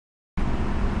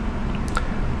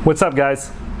What's up,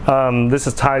 guys? This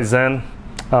is Tai Zen.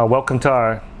 Welcome to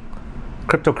our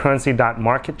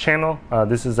cryptocurrency.market channel.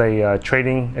 This is a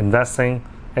trading, investing,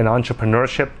 and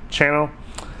entrepreneurship channel.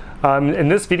 In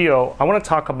this video, I want to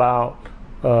talk about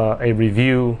a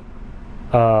review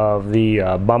of the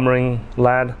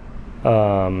Bumrungrad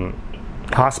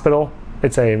hospital.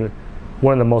 It's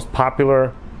one of the most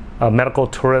popular medical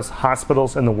tourist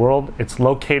hospitals in the world. It's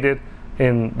located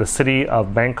in the city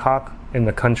of Bangkok in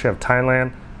the country of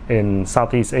Thailand in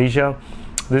Southeast Asia.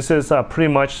 This is pretty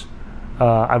much,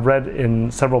 I've read in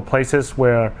several places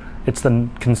where it's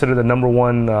considered the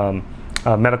 #1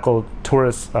 medical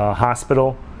tourist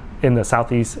hospital in the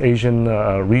Southeast Asian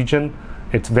region.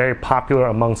 It's very popular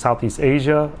among Southeast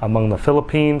Asia, among the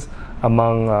Philippines,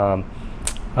 among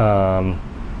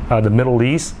the Middle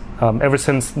East. Ever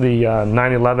since the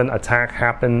 9/11 attack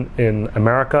happened in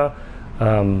America,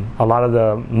 a lot of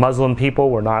the Muslim people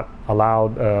were not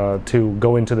allowed to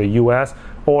go into the U.S.,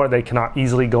 or they cannot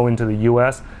easily go into the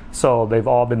U.S., so they've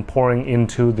all been pouring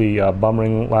into the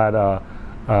Bumrungrad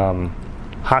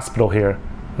hospital here,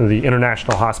 the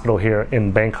international hospital here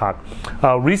in Bangkok.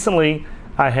 Recently,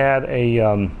 I had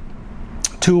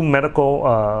two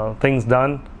medical things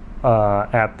done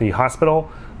at the hospital.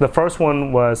 The first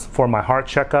one was for my heart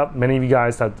checkup. Many of you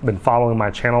guys have been following my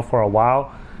channel for a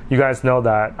while. You guys know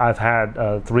that I've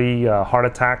had 3 heart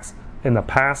attacks in the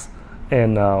past,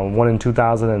 and one in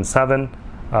 2007,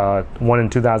 one in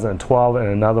 2012, and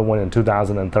another one in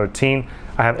 2013.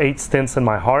 I have 8 stents in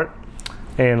my heart,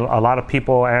 and a lot of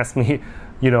people ask me,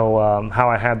 how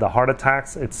I had the heart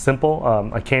attacks. It's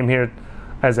simple. I came here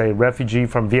as a refugee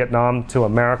from Vietnam to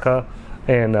America,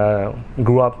 and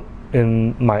grew up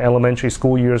in my elementary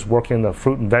school years working in the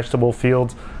fruit and vegetable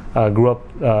fields. Grew up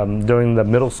during the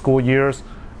middle school years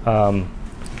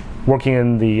working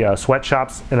in the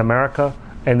sweatshops in America,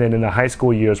 and then in the high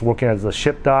school years working as a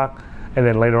ship dock, and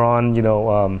then later on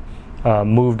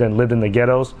moved and lived in the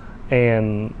ghettos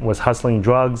and was hustling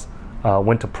drugs,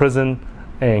 went to prison,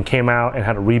 and came out and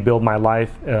had to rebuild my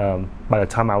life by the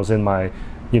time I was in my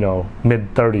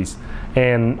mid-30s.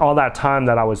 And all that time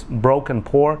that I was broke and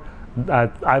poor,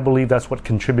 I believe that's what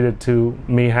contributed to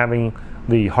me having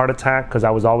the heart attack, because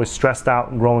I was always stressed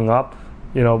out growing up.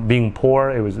 Being poor,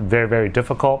 it was very, very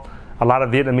difficult. A lot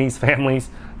of Vietnamese families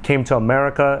came to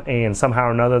America, and somehow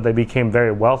or another they became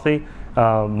very wealthy.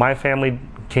 My family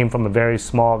came from a very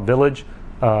small village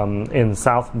in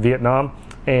South Vietnam,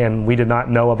 and we did not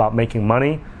know about making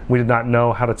money. We did not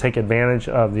know how to take advantage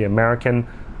of the American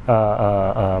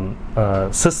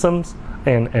systems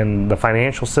and the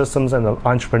financial systems and the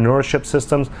entrepreneurship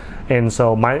systems. And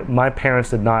so my parents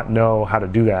did not know how to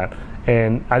do that,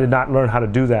 and I did not learn how to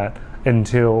do that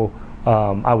until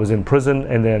I was in prison,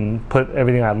 and then put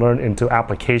everything I learned into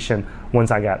application once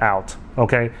I got out.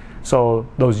 Okay, so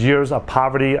those years of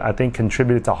poverty, I think,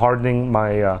 contributed to hardening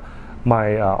my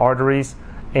arteries,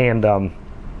 and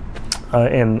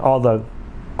all the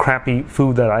crappy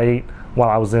food that I ate while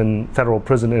I was in federal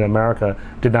prison in America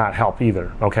did not help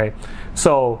either. Okay,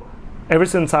 so ever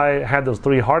since I had those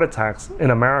 3 heart attacks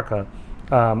in America,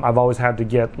 I've always had to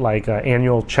get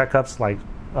annual checkups,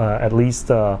 at least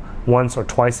once or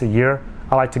twice a year.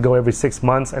 I like to go every 6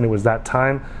 months, and it was that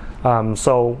time.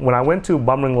 So when I went to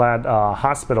Bumrungrad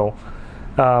hospital,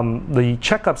 the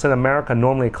checkups in America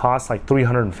normally cost like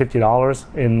 $350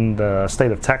 in the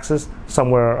state of Texas,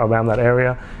 somewhere around that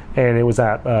area. And it was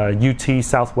at UT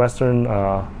Southwestern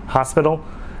Hospital,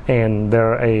 and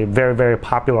they're a very, very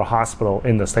popular hospital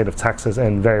in the state of Texas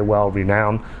and very well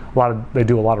renowned. They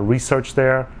do a lot of research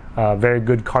there, very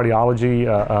good cardiology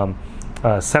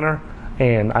center.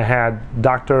 And I had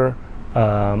Dr.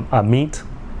 Amit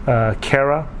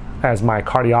Kara as my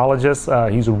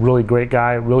cardiologist. He's a really great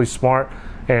guy, really smart,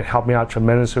 and helped me out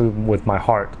tremendously with my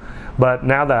heart. But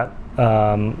now that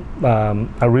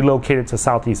I relocated to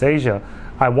Southeast Asia,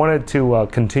 I wanted to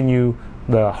continue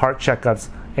the heart checkups,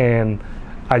 and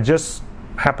I just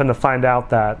happened to find out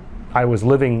that I was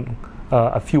living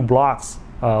a few blocks,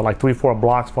 like 3-4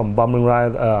 blocks from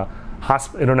Bumrungrad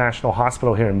International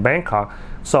Hospital here in Bangkok.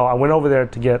 So I went over there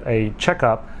to get a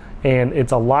checkup, and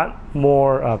it's a lot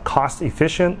more cost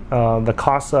efficient. The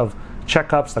cost of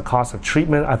checkups, the cost of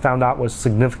treatment, I found out was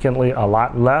significantly a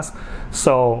lot less.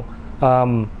 So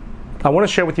I want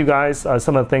to share with you guys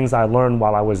some of the things I learned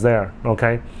while I was there.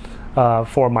 Okay,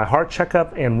 for my heart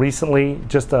checkup, and recently,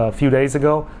 just a few days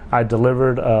ago, I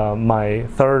delivered my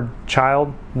 3rd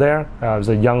child there. It was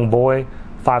a young boy,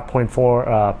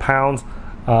 5.4 pounds.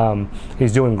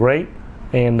 He's doing great,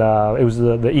 and it was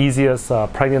the easiest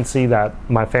pregnancy that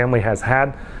my family has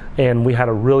had, and we had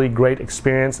a really great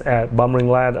experience at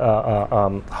Bumrungrad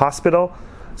Hospital.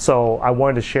 So I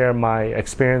wanted to share my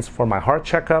experience for my heart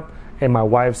checkup and my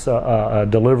wife's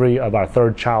delivery of our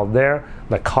third child there,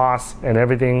 the costs and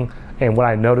everything. And what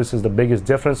I noticed is the biggest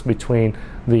difference between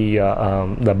the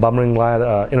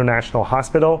Bumrungrad International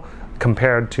Hospital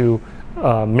compared to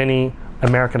many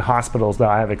American hospitals that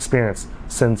I have experienced,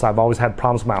 since I've always had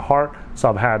problems with my heart. So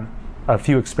I've had a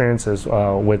few experiences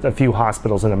with a few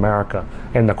hospitals in America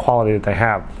and the quality that they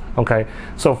have. Okay,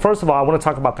 so first of all, I want to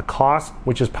talk about the cost,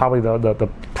 which is probably the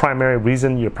primary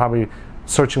reason you're probably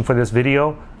searching for this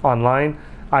video online.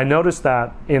 I noticed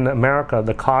that in America,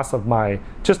 the cost of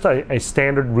just a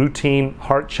standard routine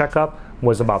heart checkup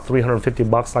was about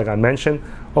 $350, like I mentioned.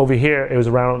 Over here, it was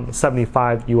around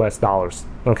 75 US dollars.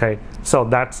 Okay, so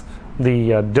that's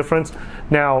the difference.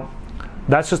 Now,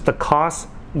 that's just the cost.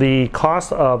 The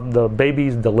cost of the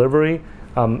baby's delivery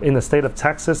in the state of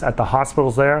Texas at the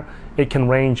hospitals there, it can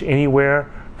range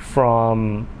anywhere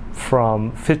from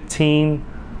 $10,000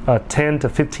 to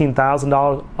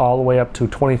 $15,000 all the way up to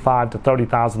 $25,000 to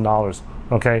 $30,000,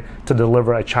 okay, to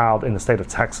deliver a child in the state of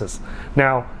Texas.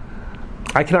 Now,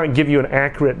 I cannot give you an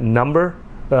accurate number.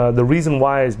 The reason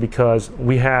why is because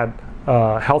we had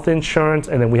health insurance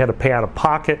and then we had to pay out of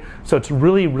pocket, so it's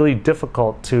really, really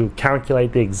difficult to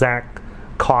calculate the exact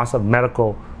cost of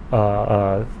medical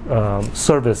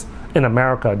service in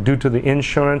America due to the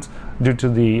insurance, due to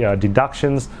the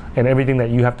deductions and everything that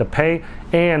you have to pay,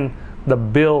 and the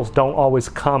bills don't always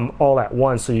come all at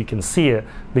once so you can see it,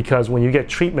 because when you get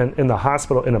treatment in the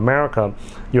hospital in America,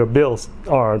 your bills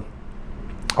you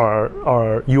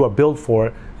are billed for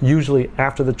it usually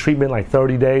after the treatment, like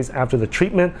 30 days after the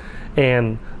treatment,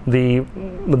 and the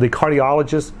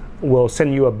cardiologist will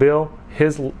send you a bill.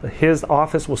 His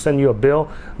office will send you a bill.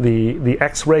 The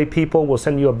X-ray people will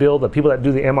send you a bill. The people that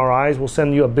do the MRIs will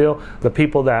send you a bill. The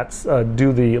people that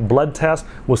do the blood test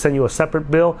will send you a separate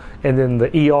bill. And then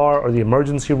the ER or the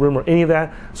emergency room or any of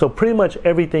that. So pretty much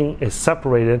everything is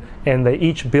separated, and they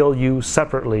each bill you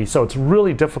separately. So it's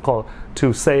really difficult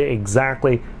to say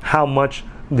exactly how much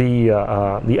the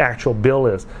actual bill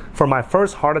is. For my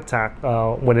first heart attack,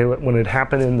 when it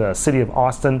happened in the city of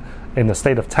Austin in the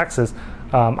state of Texas,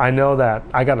 I know that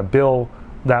I got a bill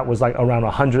that was like around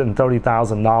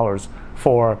 $130,000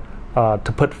 for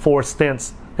to put 4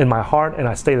 stents in my heart, and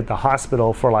I stayed at the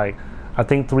hospital for like, I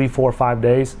think 3, 4, 5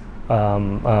 days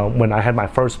when I had my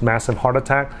first massive heart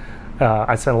attack.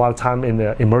 I spent a lot of time in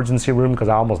the emergency room because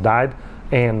I almost died,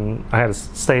 and I had to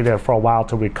stay there for a while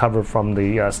to recover from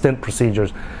the stent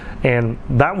procedures. And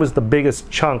that was the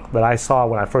biggest chunk that I saw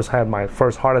when I first had my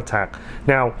first heart attack.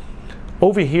 Now,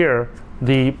 over here,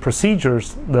 the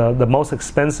procedures, the most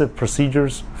expensive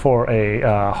procedures for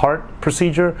a heart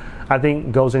procedure, I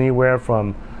think goes anywhere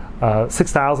from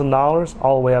 $6,000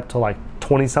 all the way up to like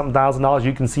 $20-something thousand.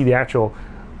 You can see the actual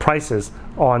prices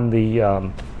on the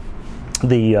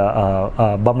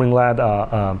Bumrungrad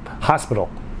hospital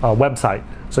website,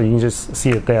 so you can just see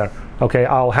it there. Okay,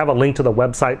 I'll have a link to the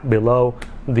website below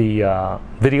the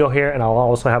video here, and I'll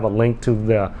also have a link to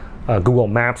the Google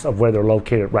Maps of where they're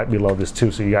located right below this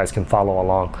too, so you guys can follow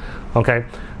along. Okay,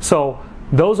 so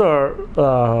those are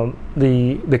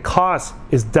the cost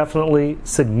is definitely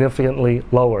significantly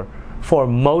lower for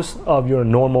most of your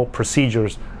normal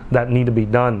procedures that need to be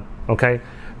done. Okay,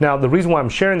 now the reason why I'm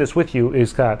sharing this with you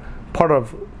is that part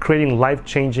of creating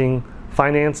life-changing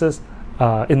finances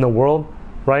in the world,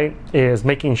 right, is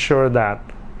making sure that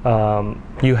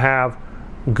you have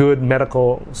good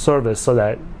medical service so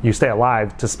that you stay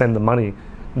alive to spend the money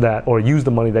that, or use the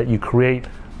money that you create,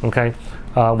 okay,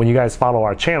 when you guys follow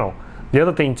our channel. The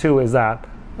other thing too is that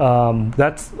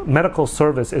medical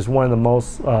service is one of the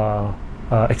most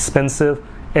expensive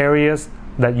areas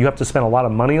that you have to spend a lot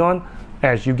of money on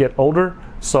as you get older.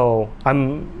 So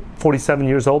I'm 47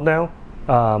 years old now,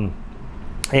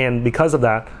 and because of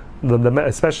that,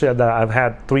 especially that I've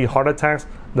had 3 heart attacks,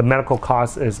 the medical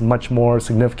cost is much more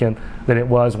significant than it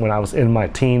was when I was in my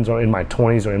teens or in my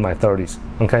 20s or in my 30s.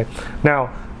 Okay.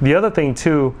 Now, the other thing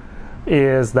too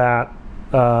is that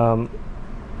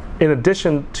in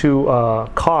addition to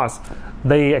cost,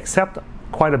 they accept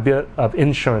quite a bit of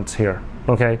insurance here.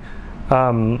 Okay.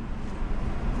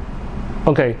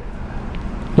 Okay.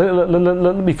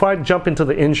 Before I jump into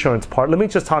the insurance part, let me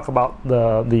just talk about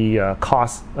the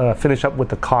cost. Finish up with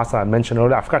the cost that I mentioned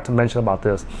earlier. I forgot to mention about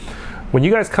this. When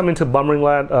you guys come into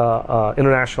Bumrungrad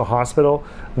International Hospital,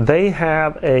 they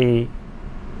have a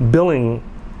billing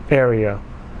area,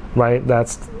 right?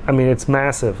 It's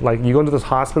massive. Like, you go into this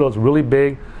hospital, it's really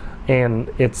big, and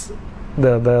it's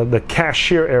the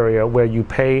cashier area where you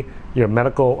pay your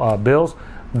medical bills.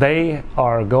 They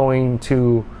are going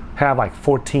to have like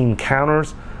 14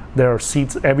 counters There are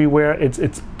seats everywhere.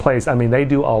 It's placed. I mean, they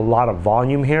do a lot of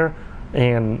volume here,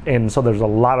 and so there's a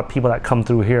lot of people that come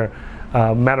through here.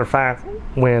 Matter of fact,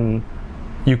 when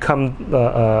you come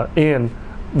in,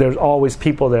 there's always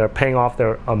people there paying off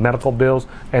their medical bills,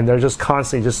 and they're just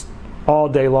constantly, just all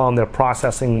day long, they're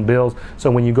processing bills.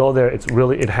 So when you go there,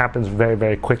 it happens very,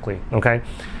 very quickly. Okay.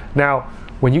 Now,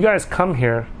 when you guys come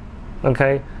here,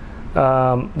 okay,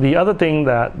 the other thing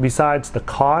that, besides the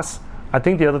cost, I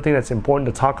think the other thing that's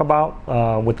important to talk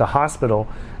about with the hospital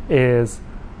is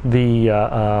the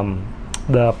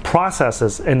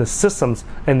processes and the systems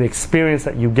and the experience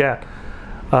that you get,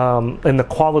 and the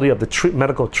quality of the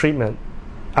medical treatment.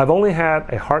 I've only had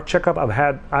a heart checkup.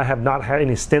 I have not had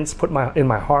any stents put in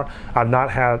my heart. I've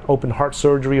not had open heart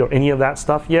surgery or any of that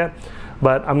stuff yet.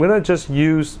 But I'm going to just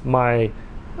use my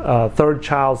third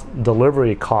child's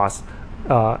delivery costs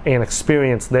and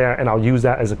experience there, and I'll use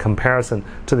that as a comparison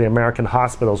to the American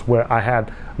hospitals where I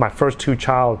had my first two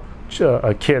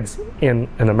kids in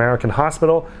an American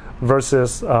hospital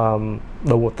versus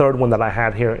the third one that I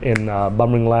had here in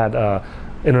Bumrungrad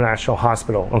International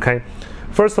Hospital. Okay,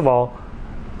 first of all,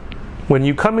 when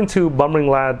you come into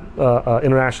Bumrungrad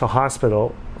International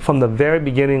Hospital, from the very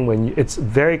beginning, it's in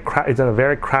a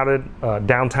very crowded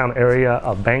downtown area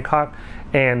of Bangkok,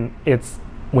 and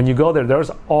when you go there,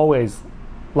 there's always,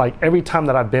 like, every time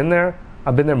that I've been there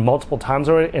multiple times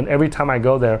already, and every time I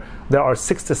go there, there are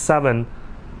 6 to 7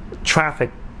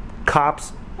 traffic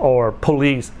cops or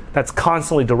police that's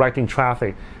constantly directing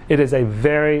traffic. It is a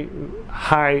very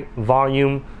high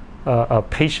volume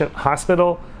patient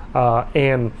hospital,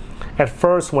 and at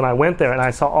first when I went there and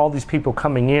I saw all these people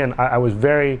coming in, I was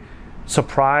very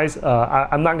surprised.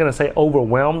 I'm not going to say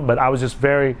overwhelmed, but I was just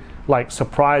very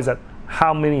surprised at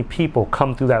how many people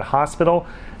come through that hospital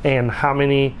and how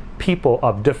many people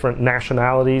of different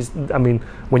nationalities. I mean,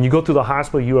 when you go through the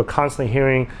hospital, you are constantly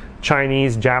hearing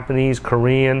Chinese, Japanese,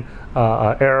 Korean,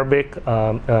 Arabic,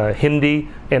 Hindi,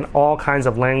 and all kinds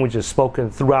of languages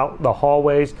spoken throughout the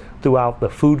hallways, throughout the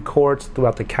food courts,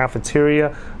 throughout the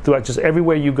cafeteria, throughout just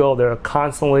everywhere you go. They're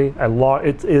constantly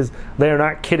they are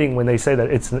not kidding when they say that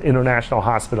it's an international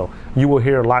hospital. You will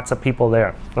hear lots of people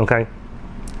there. Okay.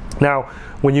 Now,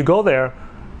 when you go there,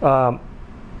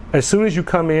 as soon as you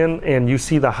come in and you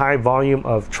see the high volume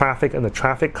of traffic and the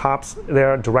traffic cops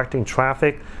there directing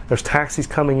traffic, there's taxis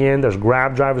coming in, there's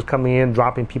Grab drivers coming in,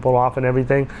 dropping people off and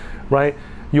everything, right?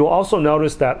 You'll also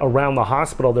notice that around the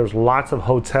hospital, there's lots of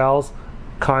hotels,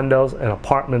 condos, and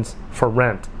apartments for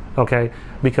rent, okay?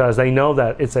 Because they know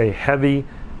that it's a heavy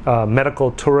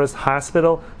medical tourist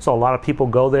hospital, so a lot of people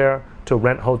go there to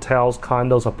rent hotels,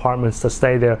 condos, apartments to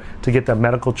stay there to get their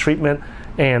medical treatment.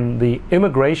 And the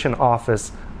immigration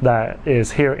office that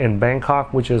is here in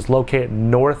Bangkok, which is located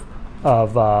north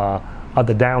of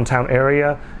the downtown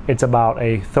area, it's about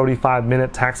a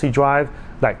 35-minute taxi drive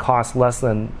that costs less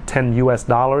than $10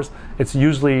 US. It's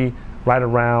usually right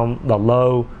around the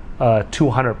low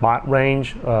 200 baht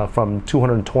range, from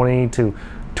 220 to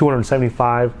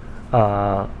 275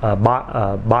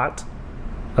 baht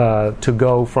to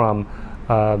go from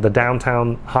the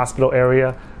downtown hospital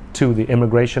area to the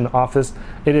immigration office.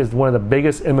 It is one of the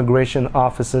biggest immigration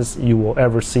offices you will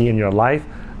ever see in your life.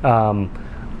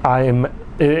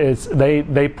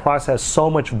 They process so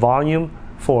much volume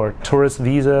for tourist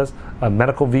visas,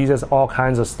 medical visas, all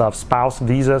kinds of stuff, spouse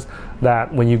visas,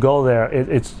 that when you go there,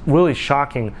 it's really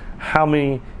shocking how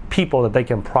many people that they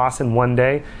can process in one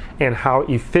day and how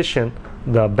efficient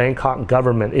the Bangkok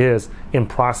government is in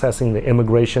processing the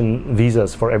immigration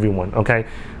visas for everyone. Okay,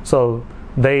 so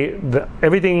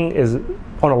everything is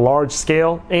on a large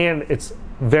scale, and it's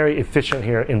very efficient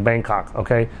here in Bangkok.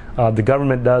 Okay, the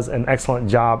government does an excellent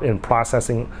job in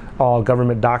processing all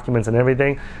government documents and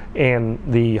everything, and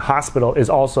the hospital is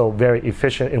also very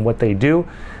efficient in what they do.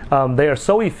 They are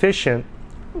so efficient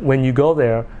when you go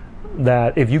there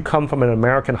that if you come from an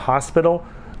American hospital,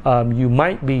 you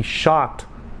might be shocked,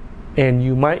 and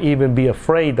you might even be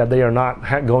afraid that they are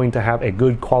not going to have a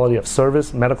good quality of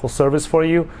service, medical service for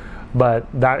you. But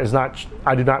that is not,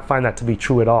 I do not find that to be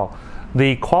true at all.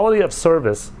 The quality of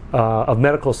service, of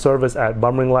medical service at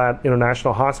Bumrungrad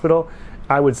International Hospital,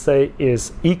 I would say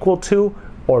is equal to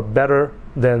or better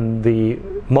than the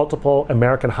multiple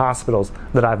American hospitals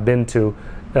that I've been to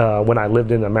when I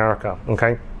lived in America.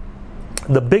 Okay,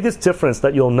 the biggest difference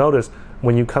that you'll notice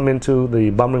when you come into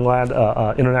the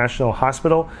Bumrungrad International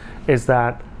Hospital is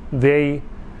that they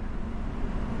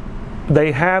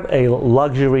have a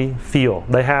luxury feel.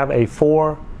 They have a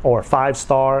 4 or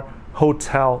 5-star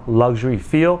hotel luxury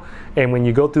feel. And when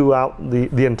you go throughout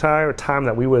the entire time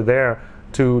that we were there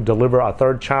to deliver our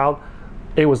third child,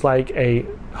 it was like a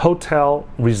hotel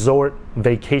resort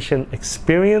vacation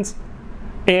experience,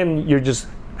 and you're just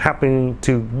happening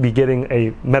to be getting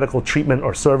a medical treatment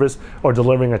or service or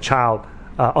delivering a child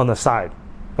on the side.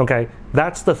 Okay,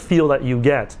 that's the feel that you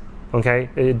get. Okay,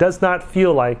 it does not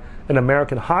feel like an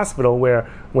American hospital, where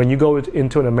when you go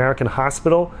into an American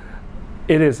hospital,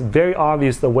 it is very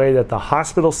obvious the way that the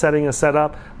hospital setting is set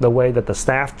up, the way that the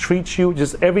staff treats you,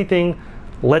 just everything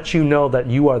lets you know that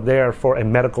you are there for a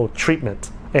medical treatment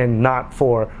and not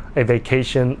for a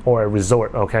vacation or a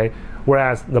resort. Okay,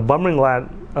 whereas the Bumrungrad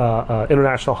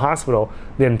International Hospital,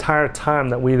 the entire time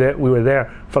that we were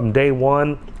there, from day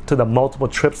one to the multiple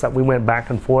trips that we went back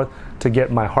and forth to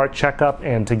get my heart checkup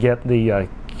and to get the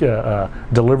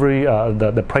delivery,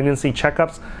 the pregnancy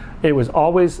checkups, it was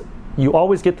always, you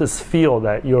always get this feel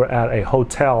that you're at a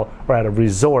hotel or at a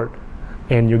resort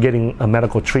and you're getting a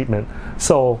medical treatment.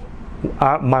 So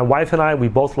my wife and I, we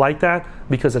both like that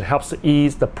because it helps to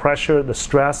ease the pressure, the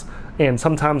stress. And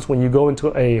sometimes when you go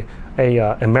into a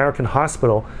American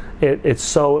hospital, it's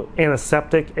so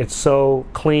antiseptic, it's so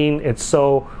clean, it's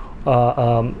so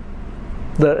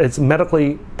it's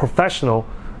medically professional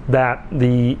that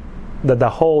the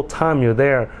whole time you're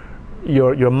there,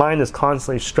 your mind is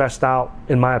constantly stressed out,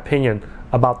 in my opinion,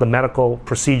 about the medical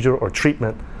procedure or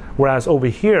treatment. Whereas over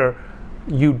here,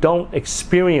 you don't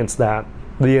experience that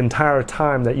the entire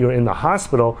time that you're in the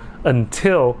hospital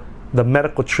until the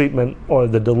medical treatment or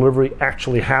the delivery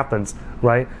actually happens,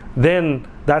 right? Then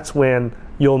that's when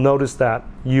you'll notice that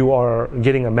you are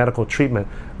getting a medical treatment.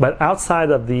 But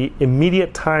outside of the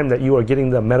immediate time that you are getting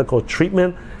the medical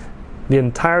treatment, the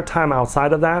entire time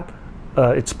outside of that,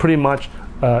 it's pretty much,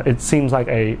 it seems like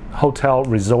a hotel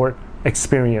resort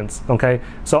experience, okay?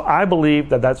 So I believe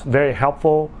that that's very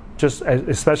helpful, just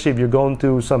especially if you're going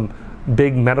through some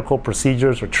big medical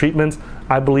procedures or treatments.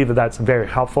 I believe that that's very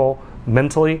helpful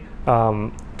mentally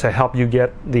to help you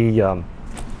get to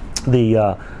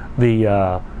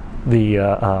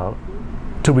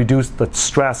reduce the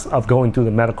stress of going through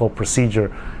the medical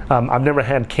procedure. I've never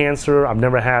had cancer. I've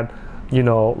never had,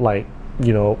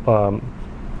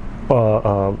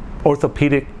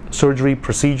 orthopedic surgery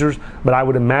procedures, but I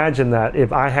would imagine that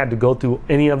if I had to go through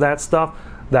any of that stuff,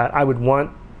 that I would want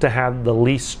to have the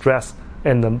least stress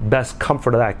and the best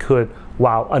comfort that I could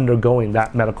while undergoing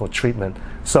that medical treatment.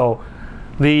 So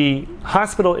the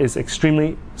hospital is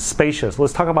extremely spacious.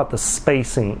 Let's talk about the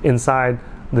spacing inside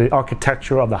the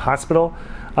architecture of the hospital.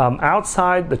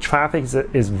 Outside, the traffic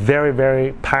is very,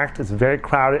 very packed. It's very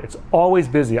crowded. It's always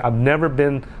busy. I've never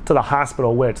been to the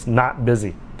hospital where it's not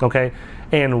busy, okay?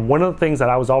 And one of the things that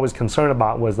I was always concerned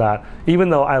about was that even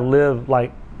though I live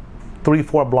like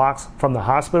 3-4 blocks from the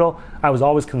hospital, I was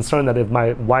always concerned that if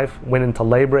my wife went into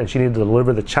labor and she needed to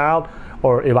deliver the child,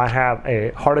 or if I have a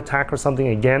heart attack or something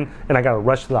again and I got to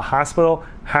rush to the hospital,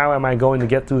 how am I going to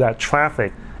get through that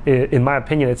traffic? In my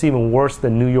opinion, it's even worse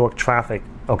than New York traffic,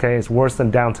 okay? It's worse than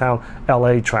downtown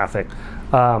LA traffic.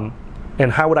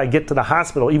 And how would I get to the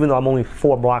hospital even though I'm only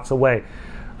 4 blocks away?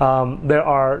 There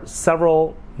are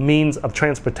several means of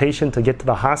transportation to get to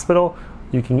the hospital.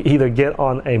 You can either get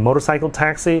on a motorcycle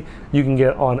taxi, you can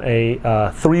get on a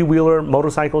 3-wheeler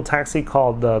motorcycle taxi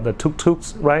called the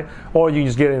tuk-tuks, right? Or you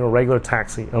just get in a regular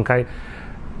taxi, okay?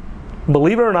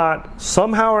 Believe it or not,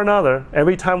 somehow or another,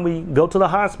 every time we go to the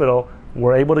hospital,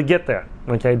 we're able to get there,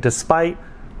 okay? Despite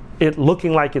it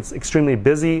looking like it's extremely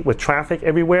busy with traffic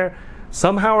everywhere,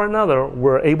 somehow or another,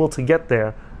 we're able to get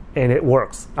there and it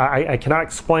works. I cannot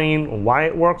explain why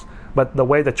it works, but the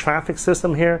way the traffic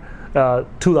system here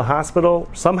to the hospital,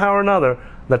 somehow or another,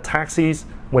 the taxis,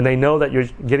 when they know that you're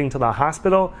getting to the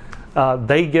hospital,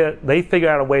 they figure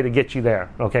out a way to get you there,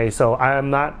 okay? So I am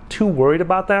not too worried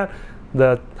about that.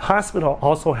 The hospital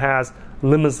also has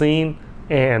limousine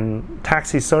and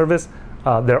taxi service,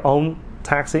 their own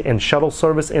taxi and shuttle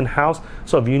service in-house.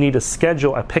 So if you need to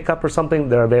schedule a pickup or something,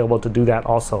 they're available to do that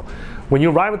also. When you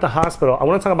arrive at the hospital, I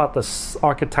want to talk about the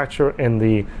architecture and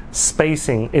the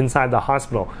spacing inside the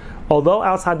hospital. Although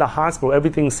outside the hospital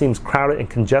everything seems crowded and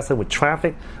congested with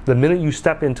traffic, the minute you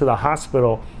step into the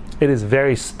hospital, it is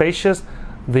very spacious.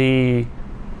 The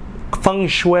feng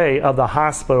shui of the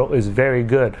hospital is very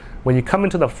good. When you come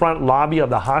into the front lobby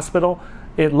of the hospital,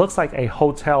 it looks like a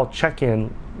hotel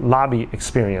check-in lobby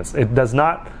experience. It does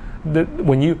not,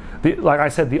 like I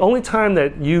said, the only time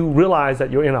that you realize that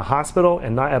you're in a hospital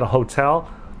and not at a hotel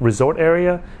resort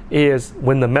area is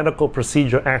when the medical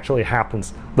procedure actually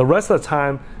happens. The rest of the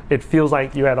time, it feels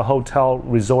like you're at a hotel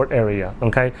resort area,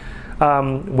 okay?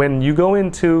 When you go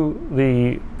into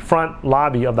the front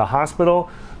lobby of the hospital,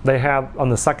 they have on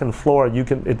the second floor,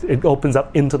 it opens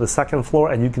up into the second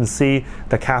floor and you can see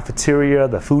the cafeteria,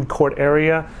 the food court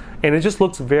area, and it just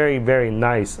looks very, very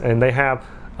nice. And they have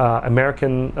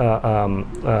American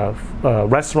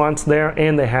restaurants there,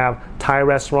 and they have Thai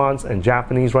restaurants and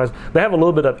Japanese restaurants. They have a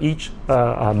little bit of each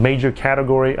major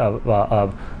category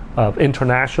of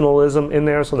internationalism in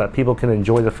there, so that people can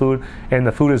enjoy the food. And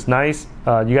the food is nice.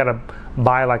 You got to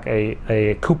buy like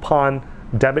a coupon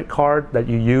debit card that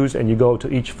you use, and you go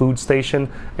to each food station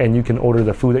and you can order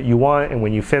the food that you want, and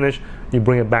when you finish you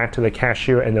bring it back to the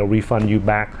cashier and they'll refund you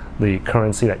back the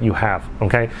currency that you have.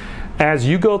 Okay, as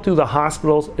you go through the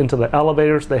hospitals into the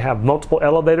elevators, they have multiple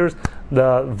elevators.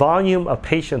 The volume of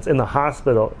patients in the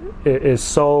hospital is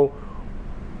so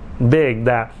big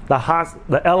that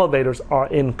the elevators are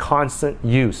in constant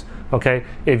use. Okay,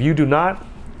 if you do not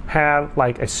have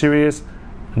like a serious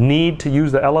need to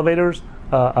use the elevators,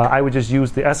 I would just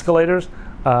use the escalators.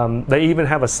 They even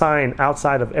have a sign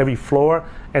outside of every floor,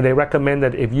 and they recommend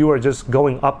that if you are just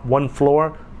going up one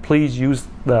floor, please use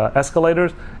the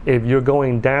escalators. If you're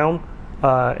going down,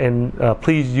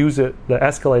 please use the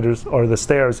escalators or the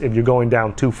stairs if you're going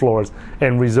down 2 floors,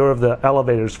 and reserve the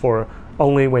elevators for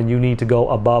only when you need to go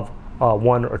above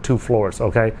 1 or 2 floors.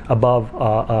 Okay, above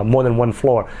more than 1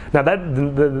 floor. Now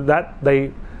that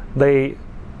they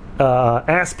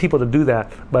ask people to do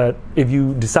that, but if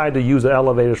you decide to use the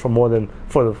elevators for the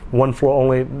 1 floor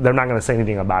only, they're not going to say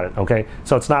anything about it. Okay,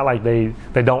 so it's not like they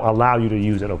don't allow you to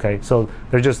use it. Okay, so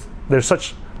there's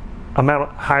such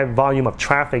high volume of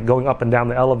traffic going up and down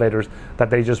the elevators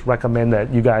that they just recommend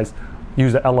that you guys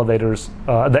use the elevators,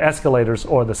 the escalators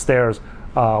or the stairs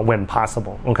when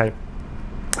possible. Okay.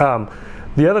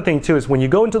 The other thing too is when you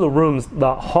go into the rooms,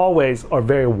 the hallways are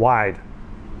very wide.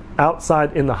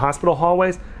 Outside in the hospital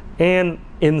hallways and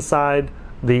inside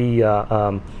the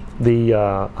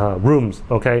rooms.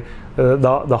 Okay,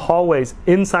 the hallways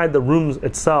inside the rooms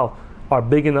itself are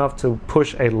big enough to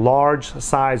push a large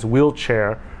size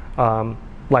wheelchair,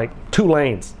 like 2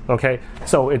 lanes. Okay,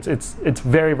 so it's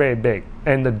very, very big,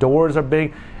 and the doors are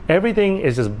big. Everything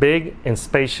is just big and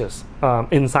spacious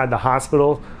inside the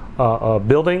hospital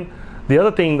building. The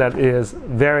other thing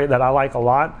that I like a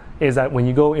lot is that when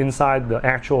you go inside the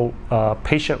actual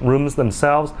patient rooms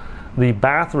themselves, the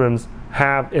bathrooms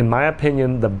have, in my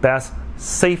opinion, the best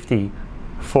safety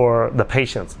for the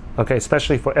patients. Okay,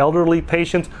 especially for elderly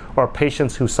patients or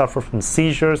patients who suffer from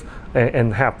seizures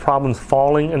and have problems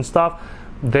falling and stuff.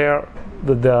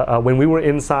 When we were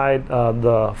inside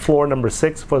the floor number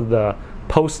 6 for the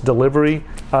post-delivery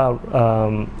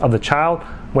of the child,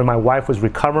 when my wife was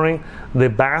recovering, the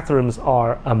bathrooms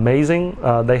are amazing.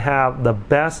 They have the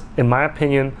best, in my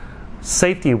opinion,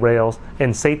 safety rails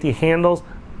and safety handles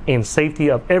and safety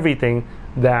of everything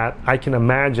that I can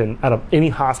imagine out of any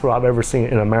hospital I've ever seen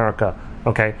in America.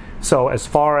 Okay, so as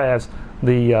far as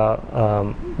the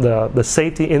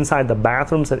safety inside the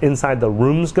bathrooms and inside the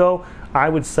rooms go, I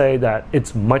would say that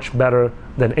it's much better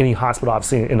than any hospital I've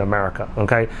seen in America.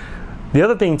 Okay, the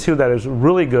other thing too that is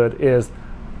really good is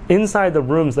inside the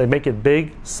rooms they make it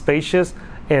big, spacious,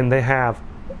 and they have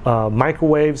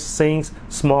microwaves, sinks,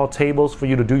 small tables for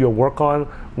you to do your work on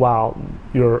while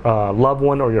your loved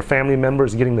one or your family member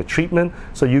is getting the treatment.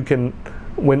 So you can,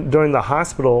 during the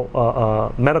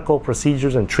hospital medical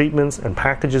procedures and treatments and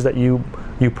packages that you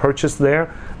purchase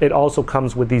there, it also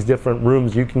comes with these different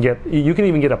rooms. You can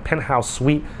even get a penthouse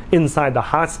suite inside the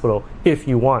hospital if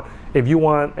you want. If you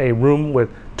want a room with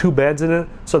 2 beds in it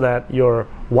so that your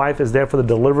wife is there for the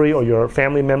delivery or your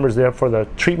family member is there for the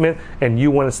treatment and you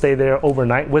want to stay there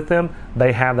overnight with them,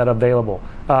 they have that available.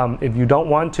 If you don't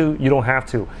want to, you don't have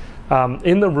to.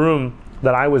 In the room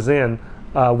that I was in,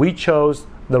 we chose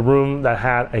the room that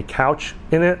had a couch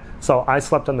in it. So I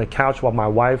slept on the couch while my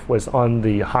wife was on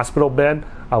the hospital bed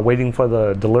waiting for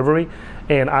the delivery.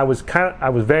 And I was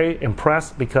very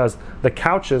impressed because the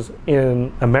couches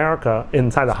in America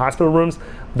inside the hospital rooms,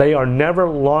 they are never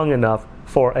long enough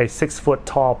for a 6-foot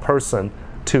tall person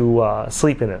to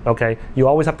sleep in it. Okay, you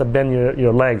always have to bend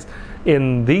your legs.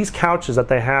 In these couches that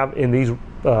they have in these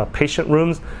patient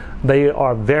rooms, they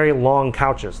are very long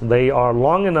couches. They are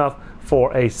long enough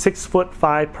for a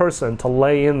 6'5" person to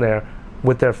lay in there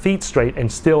with their feet straight and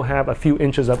still have a few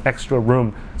inches of extra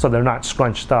room so they're not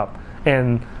scrunched up.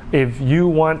 And if you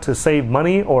want to save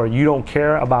money or you don't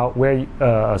care about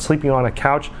sleeping on a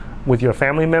couch with your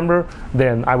family member,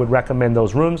 then I would recommend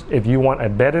those rooms. If you want a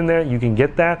bed in there, you can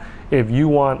get that. If you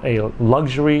want a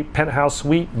luxury penthouse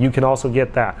suite, you can also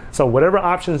get that. So whatever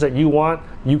options that you want,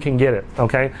 you can get it,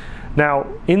 okay? Now,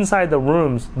 inside the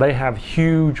rooms, they have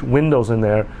huge windows in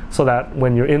there so that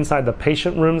when you're inside the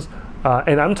patient rooms,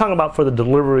 and I'm talking about for the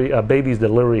delivery, baby's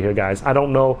delivery here, guys. I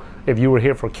don't know if you were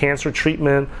here for cancer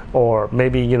treatment or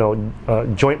maybe,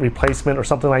 joint replacement or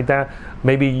something like that.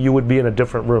 Maybe you would be in a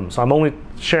different room. So I'm only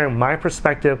sharing my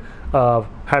perspective of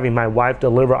having my wife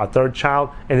deliver our third child,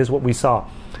 and this is what we saw.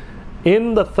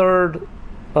 In the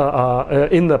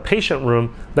in the patient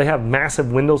room, they have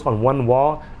massive windows on one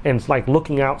wall, and it's like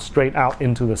looking out straight out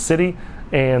into the city.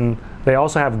 And they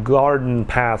also have garden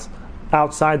paths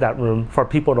outside that room for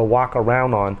people to walk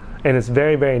around on. And it's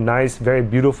very, very nice, very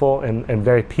beautiful, and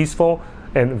very peaceful,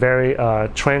 and very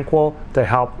tranquil to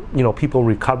help people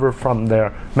recover from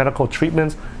their medical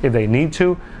treatments if they need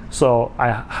to. So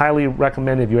I highly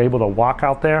recommend, if you're able to walk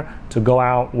out there, to go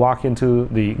out, walk into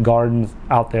the gardens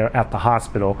out there at the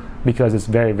hospital, because it's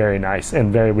very, very nice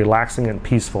and very relaxing and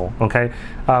peaceful. Okay,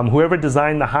 whoever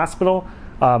designed the hospital,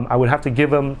 I would have to give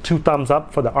them 2 thumbs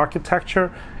up for the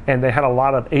architecture, and they had a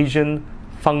lot of Asian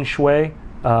feng shui,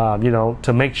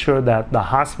 to make sure that the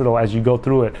hospital, as you go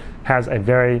through it, has a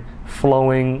very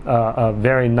flowing,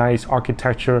 very nice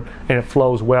architecture, and it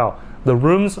flows well. The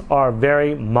rooms are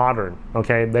very modern,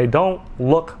 okay? They don't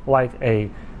look like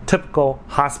a typical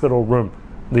hospital room.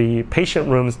 The patient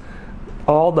rooms,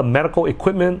 all the medical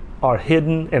equipment are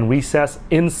hidden and recessed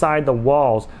inside the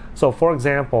walls. So for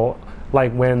example,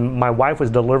 like when my wife was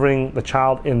delivering the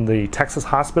child in the Texas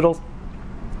hospitals,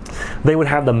 they would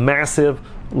have the massive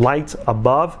lights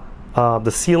above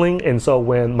the ceiling, and so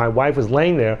when my wife was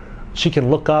laying there, she can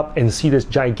look up and see this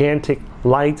gigantic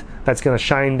light that's going to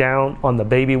shine down on the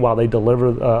baby while they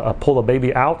deliver, pull the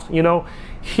baby out.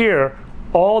 Here,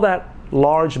 all that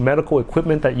large medical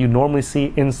equipment that you normally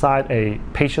see inside a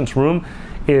patient's room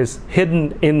is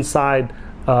hidden inside,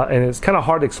 and it's kind of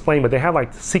hard to explain, but they have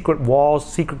like secret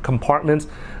walls, secret compartments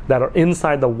that are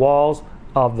inside the walls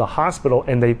of the hospital,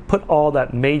 and they put all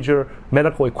that major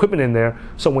medical equipment in there.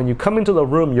 So when you come into the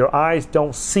room, your eyes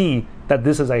don't see that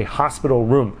this is a hospital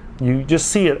room. You just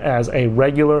see it as a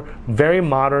regular, very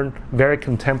modern, very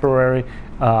contemporary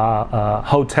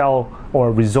hotel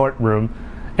or resort room.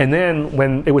 And then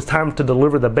when it was time to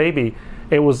deliver the baby,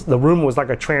 the room was like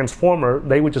a transformer.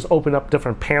 They would just open up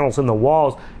different panels in the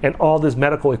walls, and all this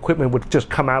medical equipment would just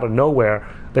come out of nowhere.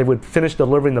 They would finish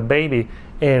delivering the baby,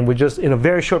 and would just, in a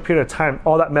very short period of time,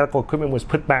 all that medical equipment was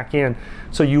put back in.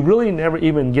 So you really never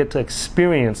even get to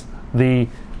experience the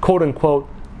quote-unquote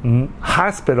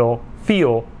hospital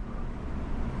feel,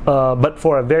 but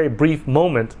for a very brief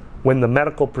moment when the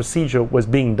medical procedure was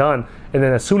being done. And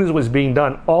then as soon as it was being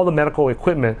done, all the medical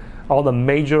equipment, all the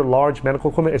major large medical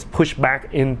equipment is pushed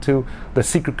back into the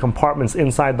secret compartments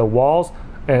inside the walls,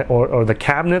 or the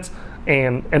cabinets.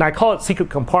 And I call it secret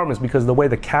compartments because the way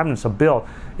the cabinets are built,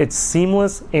 it's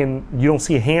seamless, and you don't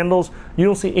see handles, you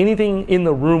don't see anything in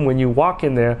the room when you walk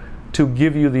in there to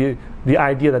give you the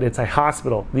idea that it's a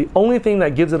hospital. The only thing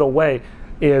that gives it away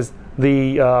is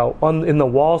in the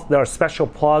walls there are special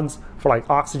plugs for like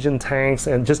oxygen tanks,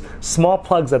 and just small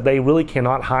plugs that they really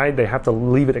cannot hide. They have to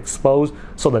leave it exposed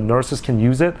so the nurses can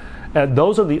use it. And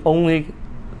those are the only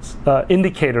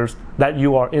indicators that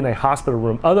you are in a hospital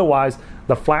room. Otherwise,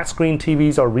 the flat screen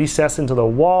TVs are recessed into the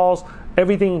walls.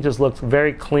 Everything just looks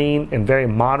very clean and very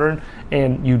modern,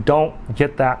 and you don't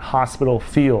get that hospital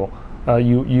feel.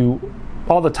 You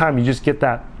all the time, you just get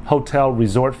that hotel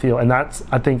resort feel, and that's,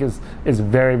 I think, is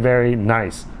very, very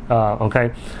nice.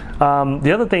 Okay.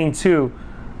 The other thing too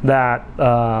that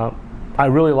I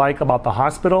really like about the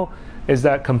hospital is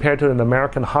that, compared to an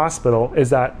American hospital, is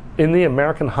that in the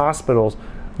American hospitals,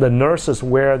 the nurses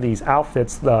wear these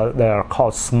outfits that are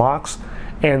called smocks,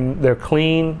 and they're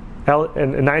clean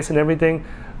and nice and everything,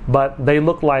 but they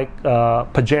look like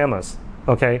pajamas,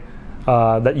 okay,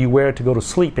 that you wear to go to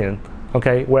sleep in,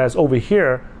 okay. Whereas over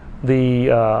here, the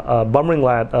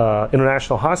Bumrungrad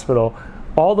International Hospital,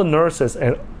 all the nurses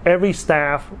and every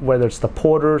staff, whether it's the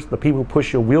porters, the people who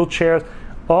push your wheelchairs,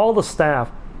 all the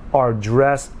staff are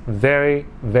dressed very,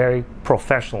 very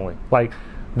professionally. Like,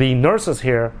 the nurses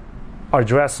here are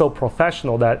dressed so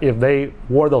professional that if they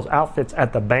wore those outfits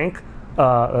at the bank,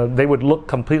 they would look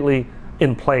completely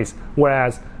in place.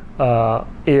 Whereas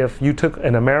if you took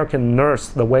an American nurse,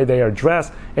 the way they are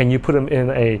dressed, and you put them in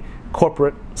a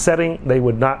corporate setting, they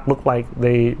would not look like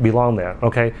they belong there,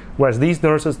 okay? Whereas these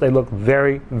nurses, they look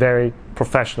very, very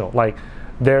professional. Like,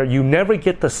 you never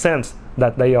get the sense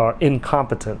that they are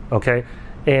incompetent, okay?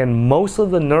 And most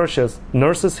of the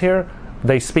nurses here,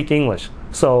 they speak English.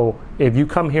 So if you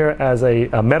come here as a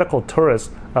medical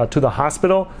tourist to the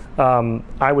hospital,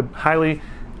 I would highly,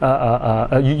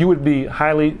 you would be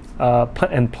highly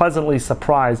and pleasantly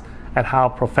surprised at how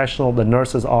professional the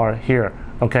nurses are here,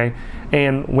 okay?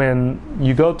 And when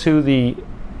you go to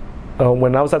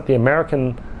when I was at the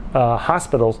American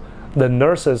hospitals, the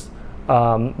nurses,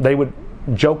 they would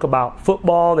joke about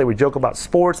football, they would joke about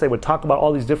sports, they would talk about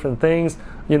all these different things,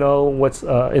 what's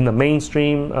in the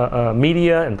mainstream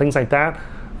media and things like that.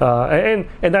 And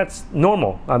that's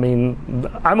normal. I mean,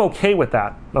 I'm okay with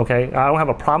that. Okay, I don't have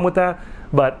a problem with that.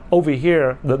 But over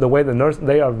here, the way the nurse,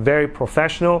 they are very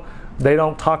professional. They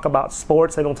don't talk about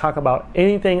sports. They don't talk about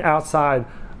anything outside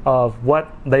of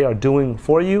what they are doing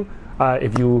for you.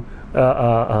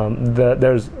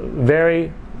 There's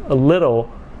very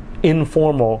little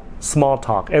informal small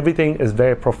talk. Everything is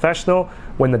very professional.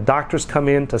 When the doctors come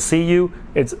in to see you,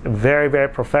 it's very, very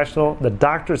professional. The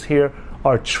doctors here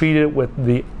are treated with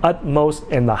the utmost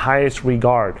and the highest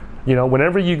regard. You know,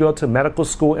 whenever you go to medical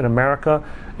school in America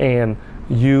and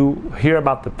you hear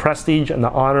about the prestige and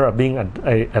the honor of being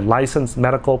a licensed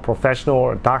medical professional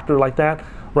or a doctor like that,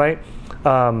 right?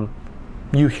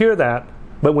 You hear that,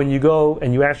 but when you go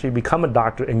and you actually become a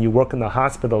doctor and you work in the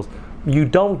hospitals, you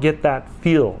don't get that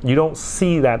feel. You don't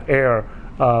see that air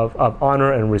of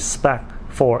honor and respect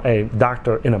for a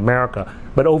doctor in America.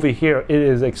 But over here, it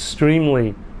is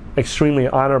extremely, extremely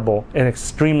honorable and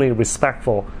extremely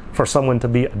respectful for someone to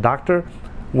be a doctor.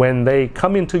 When they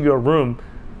come into your room,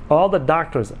 all the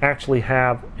doctors actually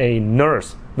have a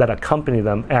nurse that accompany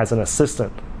them as an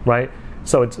assistant, right?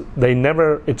 So I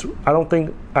don't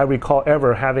think I recall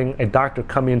ever having a doctor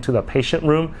come into the patient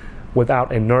room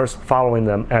without a nurse following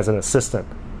them as an assistant,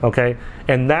 okay?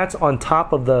 And that's on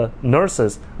top of the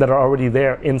nurses that are already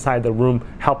there inside the room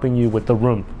helping you with the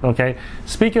room, okay?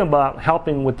 Speaking about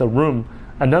helping with the room,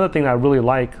 another thing I really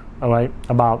like, all right,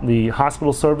 about the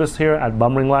hospital service here at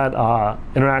Bumrungrad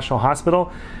International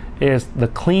Hospital is the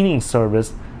cleaning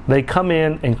service. They come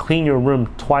in and clean your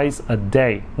room twice a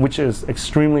day, which is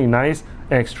extremely nice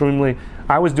and extremely.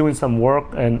 I was doing some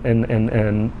work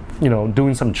and you know,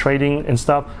 doing some trading and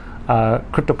stuff,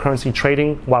 cryptocurrency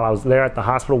trading while I was there at the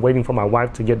hospital waiting for my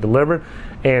wife to get delivered,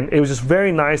 and it was just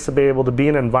very nice to be able to be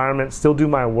in an environment, still do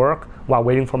my work while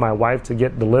waiting for my wife to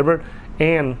get delivered,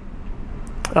 and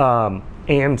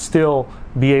still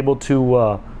be able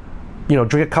to you know,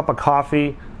 drink a cup of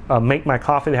coffee. Make my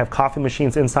coffee. They have coffee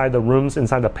machines inside the rooms,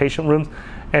 inside the patient rooms,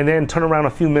 and then turn around a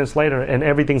few minutes later and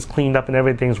everything's cleaned up and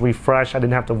everything's refreshed. I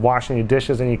didn't have to wash any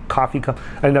dishes, any coffee cup.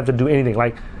 I didn't have to do anything.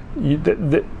 Like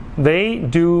they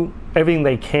do everything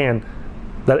they can,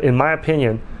 that in my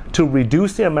opinion, to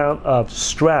reduce the amount of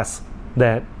stress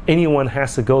that anyone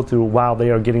has to go through while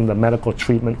they are getting the medical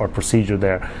treatment or procedure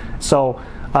there. So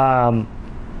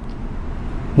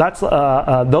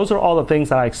those are all the things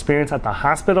that I experienced at the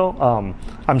hospital.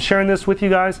 I'm sharing this with you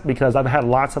guys because I've had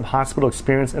lots of hospital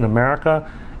experience in America.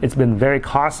 It's been very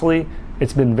costly.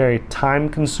 It's been very time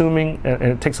consuming, and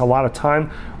it takes a lot of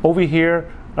time. Over here,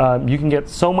 you can get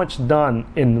so much done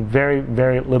in very,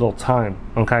 very little time,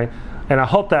 okay? And I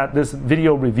hope that this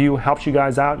video review helps you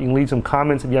guys out. You can leave some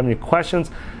comments if you have any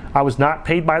questions. I was not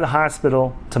paid by the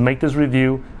hospital to make this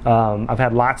review. I've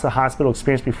had lots of hospital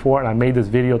experience before, and I made this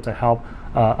video to help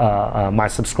my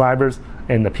subscribers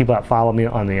and the people that follow me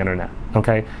on the internet,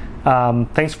 okay?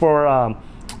 Thanks for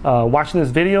watching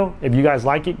this video. If you guys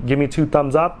like it, give me 2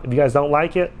 thumbs up. If you guys don't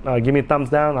like it, give me a thumbs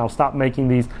down, and I'll stop making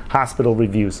these hospital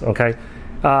reviews, okay?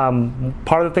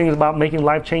 Part of the things about making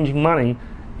life-changing money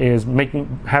is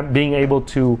being able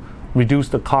to reduce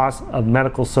the cost of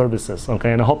medical services,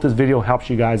 okay? And I hope this video helps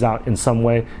you guys out in some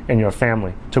way and your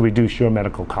family to reduce your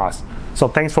medical costs. So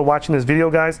thanks for watching this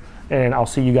video, guys, and I'll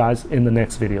see you guys in the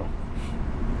next video.